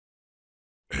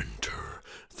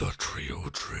The Trio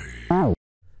Tree.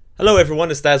 Hello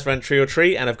everyone, it's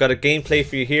MW3 and I've got a gameplay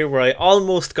for you here where I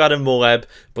almost got a MOAB,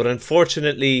 but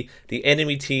unfortunately the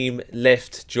enemy team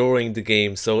left during the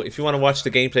game. So if you want to watch the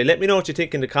gameplay, let me know what you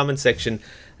think in the comment section.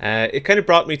 It kind of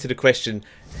brought me to the question,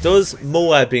 does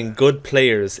MOABing good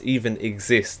players even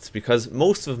exist? Because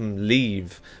most of them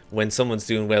leave when someone's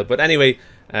doing well. But anyway,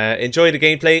 enjoy the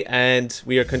gameplay and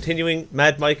we are continuing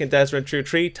Mad Mike and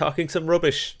MW3 talking some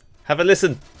rubbish. Have a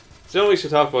listen. So what we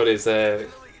should talk about is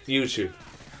YouTube.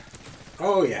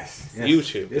 Oh yes, yes.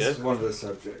 YouTube. This yeah? is one of the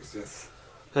subjects. Yes.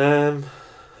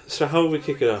 So how will we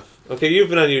kick it off? Okay, you've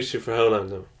been on YouTube for how long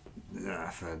now? Yeah,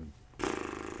 I've had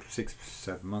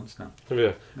 6-7 months now.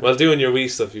 Yeah. Well, doing your Wii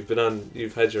stuff, you've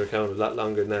had your account a lot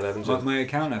longer than that, haven't you? My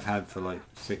account I've had for like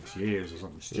 6 years or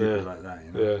something stupid like that.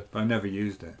 You know? Yeah. But I never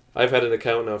used it. I've had an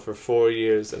account now for 4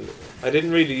 years, and I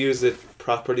didn't really use it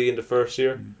properly in the first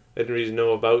year. I didn't really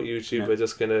know about YouTube. Yeah. I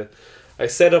just I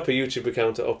set up a YouTube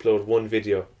account to upload one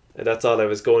video. And that's all I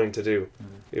was going to do.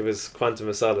 It was Quantum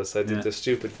of Solace. I did the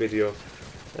stupid video.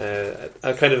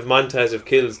 A kind of montage of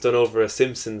kills done over a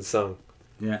Simpsons song.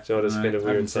 Yeah. So this kind of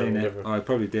weird song. Oh, I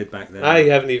probably did back then. I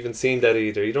haven't even seen that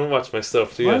either. You don't watch my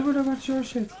stuff, do you? Why would I watch your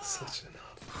shit? Such an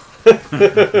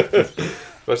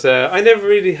But I never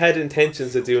really had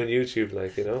intentions of doing YouTube,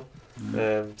 like, you know.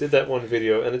 Did that one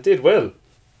video and it did well.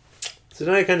 So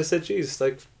then I kind of said, geez,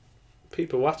 like,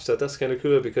 people watch that. That's kind of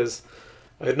cool because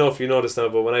I don't know if you noticed now,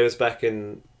 but when I was back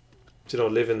in, you know,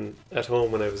 living at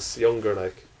home when I was younger,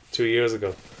 like 2 years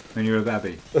ago. When you were a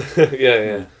baby.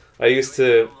 yeah. I used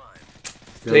to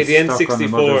play the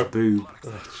N64.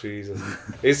 Oh, Jesus.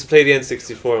 I used to play the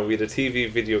N64 and we had a TV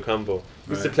video combo.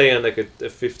 We used to play on like a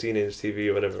 15-inch TV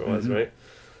or whatever it was, right?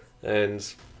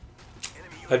 And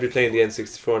I'd be playing the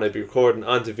N64 and I'd be recording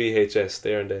onto VHS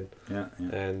there and then. Yeah.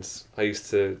 And I used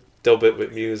to dub it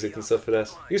with music and stuff like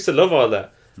that. I used to love all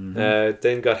that.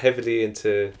 Then got heavily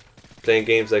into playing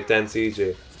games like Dance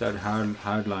EJ. Started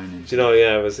hardlining. Do you know?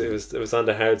 Yeah, it was on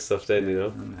the hard stuff then. You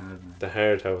know, the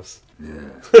hard house.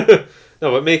 Yeah.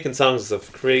 No, but making songs and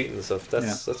stuff, creating stuff.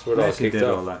 That's where it all kicked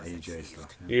off. All that EJ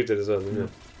stuff. Yeah. You did as well, didn't you?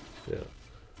 Yeah.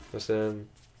 But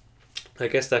I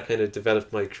guess that kind of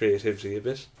developed my creativity a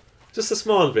bit, just a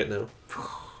small bit now.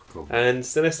 Cool. And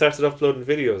then I started uploading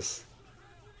videos.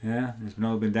 Yeah, it's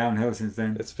all been downhill since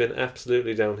then. It's been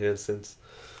absolutely downhill since.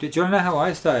 Do you want to know how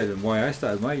I started and why I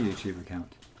started my YouTube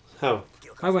account? How?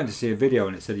 I went to see a video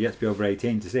and it said you have to be over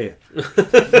 18 to see it.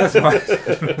 That's why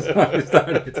I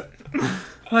started.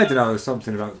 I don't know, it was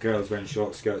something about girls wearing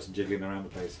short skirts and jiggling around the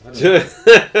place. I don't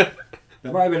know.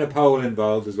 There might have been a poll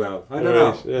involved as well. I don't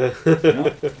know. Yeah. You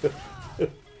know?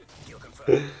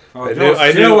 Oh,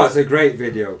 do you know what's a great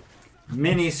video?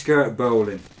 Mini skirt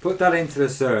bowling. Put that into the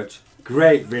search.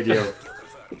 Great video.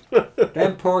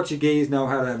 Them Portuguese know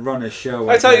how to run a show.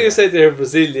 I thought you said they're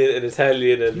Brazilian and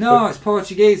Italian and... No, it's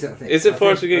Portuguese, I think. Is it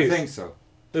Portuguese? I think so.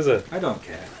 Is it? I don't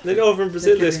care. Then over in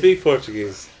Brazil they speak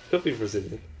Portuguese. Could be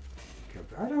Brazilian.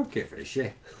 I don't give a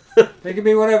shit. They can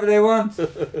be whatever they want.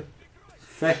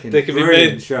 Fucking They can be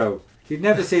brilliant men. show. You'd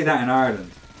never see that in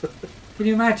Ireland. Can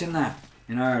you imagine that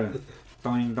in Ireland?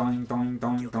 Doing, doing, doing,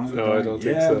 doing, doing. No, I don't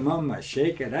think so. Yeah, mama,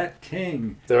 shake it, that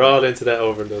thing. They're all into that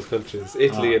over in those countries.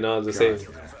 Italy and all the same. Yeah.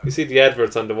 You see the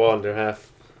adverts on the wall and they're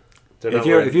half...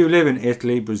 If you live in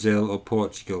Italy, Brazil or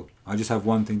Portugal, I just have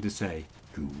one thing to say.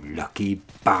 You lucky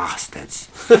bastards.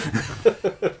 Do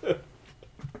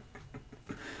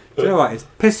you know what? It's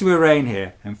pissing with rain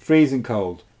here and freezing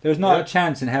cold. There's not a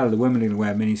chance in hell the women are going to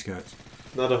wear miniskirts.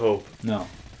 Not a hope. No.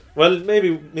 Well,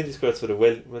 maybe miniskirts with a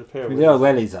pair of With the old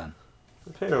wellies on.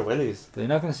 A pair of wellies. But you're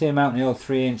not going to see them out in the old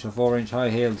 3-inch or 4-inch high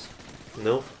heels.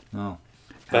 No. No.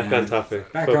 Back on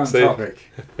topic. Back on topic.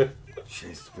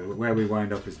 Jeez, where we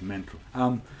wind up is mental.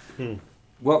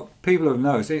 What people have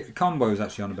noticed, Combo was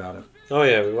actually on about it. Oh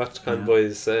yeah, we watched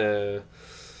Convoy's...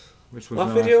 Which was what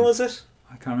video was it?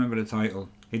 I can't remember the title.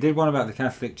 He did one about the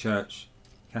Catholic Church.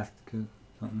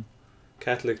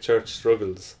 Catholic Church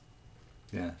Struggles.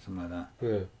 Yeah, something like that.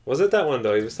 Yeah. Was it that one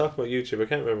though? He was talking about YouTube. I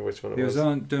can't remember which one it was. He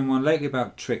was doing one lately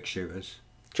about trick shooters.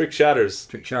 Trick shatters.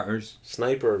 Trick shatters.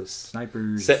 Snipers.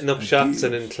 Snipers. Setting up shots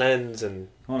and in clans and...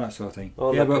 all that sort of thing.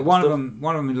 All yeah, that but one of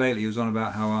them lately was on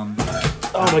about how...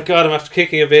 Oh my god, I'm after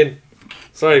kicking a bin.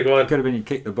 Sorry, go on. Could have been you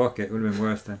kicked the bucket. It would have been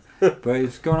worse then. But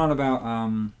it's going on about...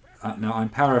 no, I'm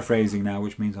paraphrasing now,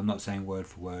 which means I'm not saying word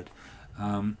for word.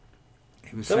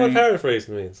 He was Is that what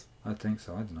paraphrasing means? I think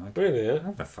so. I don't know. Really, yeah? I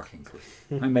have a fucking clue.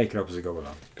 I make it up as I go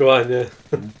along. Go on,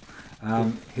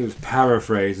 yeah. He was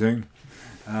paraphrasing.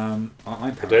 I'm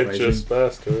paraphrasing. Pretentious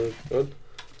bastard. Good.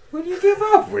 Will you give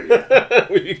up? Will you?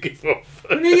 Will you give up?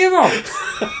 Will you give up?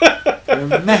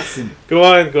 You're messing. Go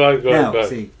on. Now,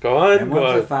 see, Go on. and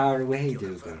what's the far away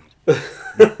do then?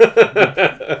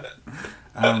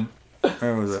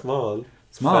 Where was it? Small.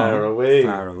 Far away.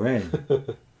 Far away.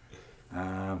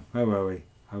 Where were we?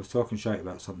 I was talking shite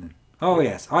about something. Oh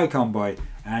yes, Icon Boy,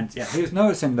 and yeah, he was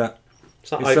noticing that.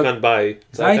 It's not I can buy.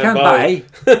 I can buy.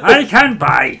 I can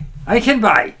buy. I can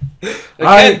buy.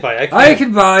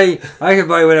 I can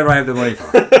buy whatever I have the money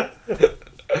for.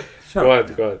 Go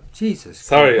on. Jesus.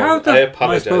 Sorry, how I am I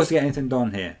apologise. supposed to get anything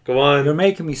done here? Go on. You're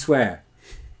making me swear.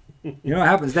 You know what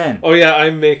happens then? Oh yeah,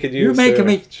 I'm making you. You're making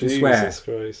me Jesus swear.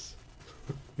 Christ.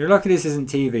 You're lucky this isn't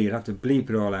TV. You'll have to bleep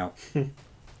it all out.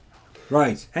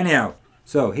 Right. Anyhow,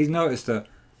 so he's noticed that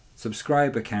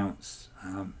subscriber counts.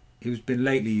 He's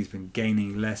been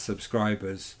gaining less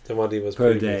subscribers than what he was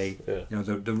per previous. day. Yeah. You know,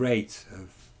 the rate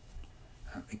of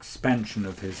expansion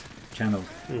of his channel,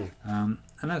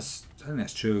 and I think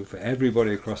that's true for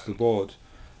everybody across the board,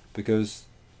 because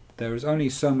there is only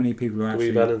so many people who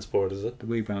actually. The Wii balance board, is it? The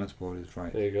Wii balance board is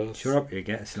right. There you go. Shut up, you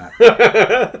get a slap. You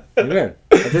will.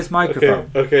 At this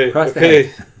microphone. Okay. Across the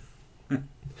head.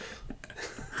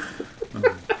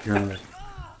 Oh God.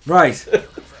 Right.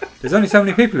 There's only so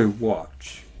many people who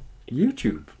watch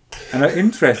YouTube and are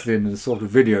interested in the sort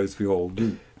of videos we all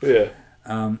do. Yeah.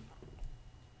 And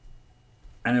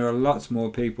there are lots more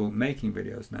people making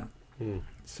videos now.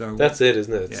 So that's it,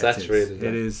 isn't it? It's saturated.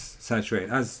 It is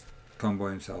saturated, as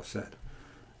Conboy himself said.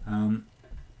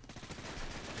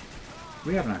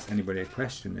 We haven't asked anybody a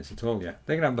question this at all yet.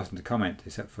 They can have nothing to comment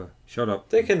except for shut up.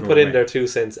 They can put in their 2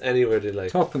 cents anywhere they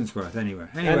like. Tuppence worth anywhere.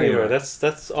 Anywhere.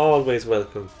 That's always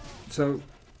welcome. So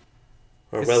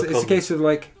or it's a case of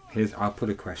like, I'll put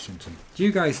a question to you. Do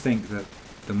you guys think that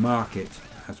the market,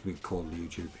 as we call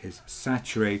YouTube, is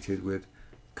saturated with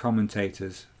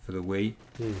commentators for the Wii?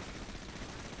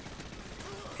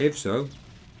 If so,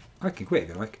 I can quit if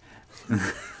you like.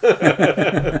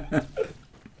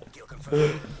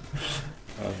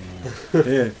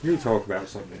 Yeah, you talk about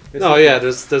something.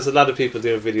 There's a lot of people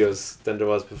doing videos than there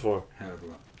was before. Hell of a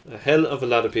lot. A hell of a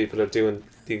lot of people are doing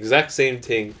the exact same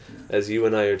thing as you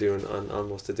and I are doing on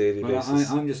almost a daily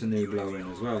basis. I'm just a new blow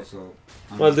in as well, so.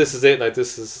 Well, this is it. Like,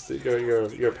 this is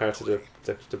you're part of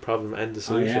the problem and the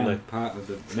solution. I am like. part of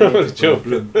the major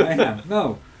problem. I am.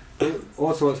 No.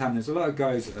 Also, what's happening is a lot of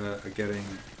guys are getting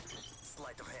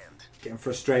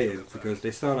frustrated because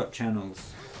they start up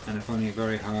channels and are finding it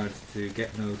very hard to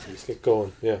get noticed. Get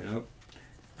going, yeah. You know?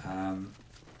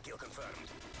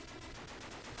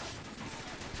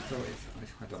 So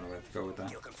I don't know where to go with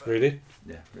that. Really?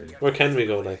 Yeah, really. Where can we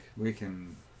go, like? We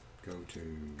can go to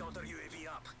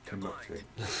Timbuktu.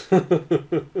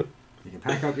 You can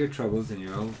pack up your troubles and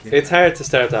your old kit. It's hard to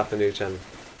start off a new channel.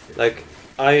 Like,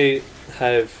 I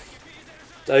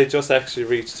just actually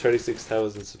reached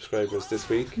 36,000 subscribers this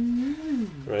week,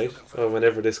 right? Or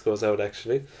whenever this goes out,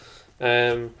 actually.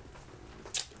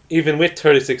 Even with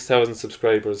 36,000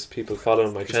 subscribers, people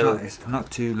following my channel. It's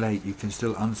not too late. You can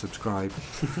still unsubscribe.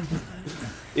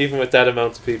 Even with that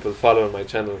amount of people following my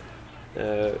channel,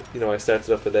 I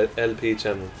started up an LP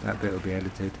channel. That bit will be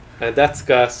edited. And that's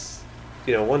got,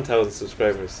 1,000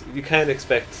 subscribers. You can't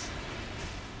expect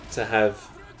to have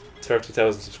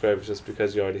 30,000 subscribers just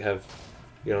because you already have,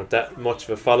 that much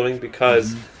of a following,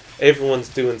 because everyone's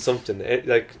doing something.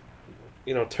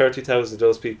 30,000 of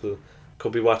those people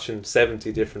could be watching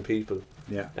 70 different people.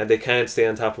 Yeah. And they can't stay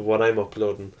on top of what I'm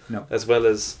uploading. No. As well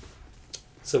as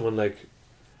someone like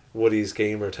Woody's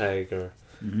gamer tag or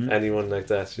anyone like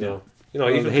that, you know.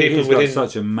 Even people he's within got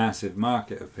such a massive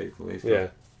market of people.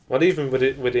 Well, even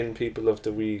within people of the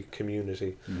Wii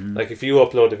community. Like, if you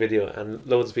upload a video and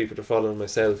loads of people are following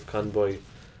myself, Conboy,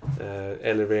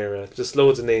 El Herrera, just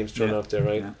loads of names thrown out there,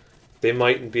 right? Yeah. They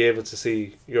mightn't be able to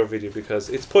see your video because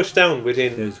it's pushed down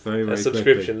within a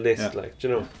subscription list,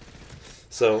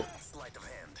 So,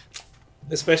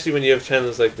 especially when you have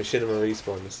channels like Machinima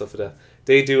Respawn and stuff like that,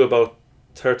 they do about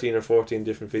 13 or 14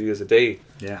 different videos a day.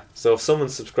 Yeah. So if someone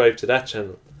subscribed to that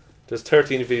channel, there's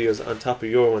 13 videos on top of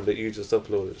your one that you just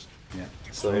uploaded. Yeah.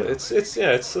 So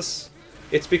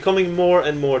it's becoming more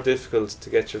and more difficult to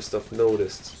get your stuff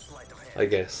noticed, I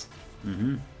guess.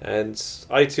 And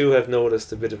I too have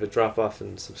noticed a bit of a drop off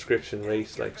in subscription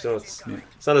rate.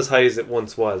 It's not as high as it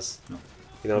once was.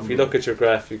 No. If you look at your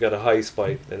graph, you got a high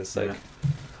spike, then it's like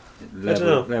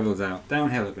levels out,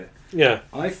 downhill a bit. Yeah.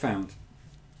 I found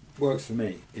works for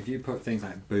me if you put things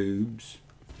like boobs,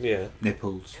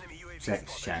 nipples,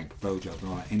 sex, shag, blowjob, and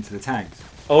all that into the tags.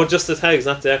 Oh, just the tags,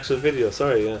 not the actual video.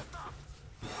 Sorry, yeah.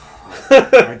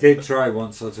 I did try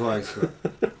once or twice, but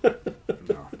no,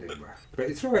 it didn't work. but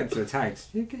you throw it into the tags,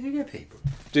 you get people.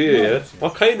 Do you? Yeah.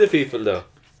 What kind of people though?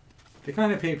 The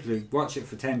kind of people who watch it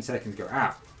for 10 seconds go,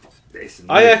 this.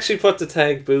 I actually put the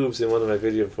tag boobs in one of my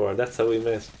videos before, and that's how we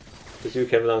met. Because you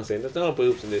came along saying, there's no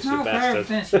boobs in this, you bastard.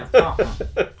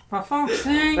 For fuck's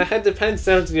sake. I had the pants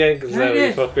down to the ankles now,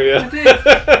 you fucker,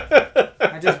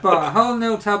 I just bought a whole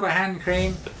new tub of hand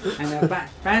cream and a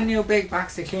brand new big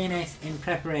box of Kleenex in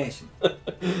preparation. I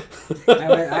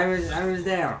was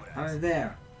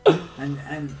there.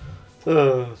 And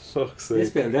oh, fuck's sake. This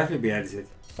bit will definitely be edited.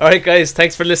 Alright guys,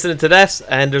 thanks for listening to that,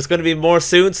 and there's going to be more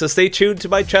soon, so stay tuned to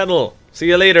my channel. See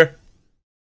you later.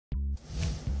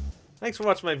 Thanks for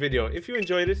watching my video. If you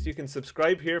enjoyed it, you can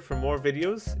subscribe here for more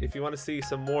videos. If you want to see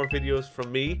some more videos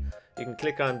from me, you can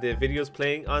click on the videos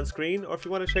playing on screen, or if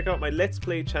you want to check out my Let's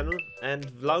Play channel and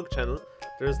vlog channel,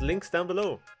 there's links down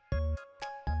below.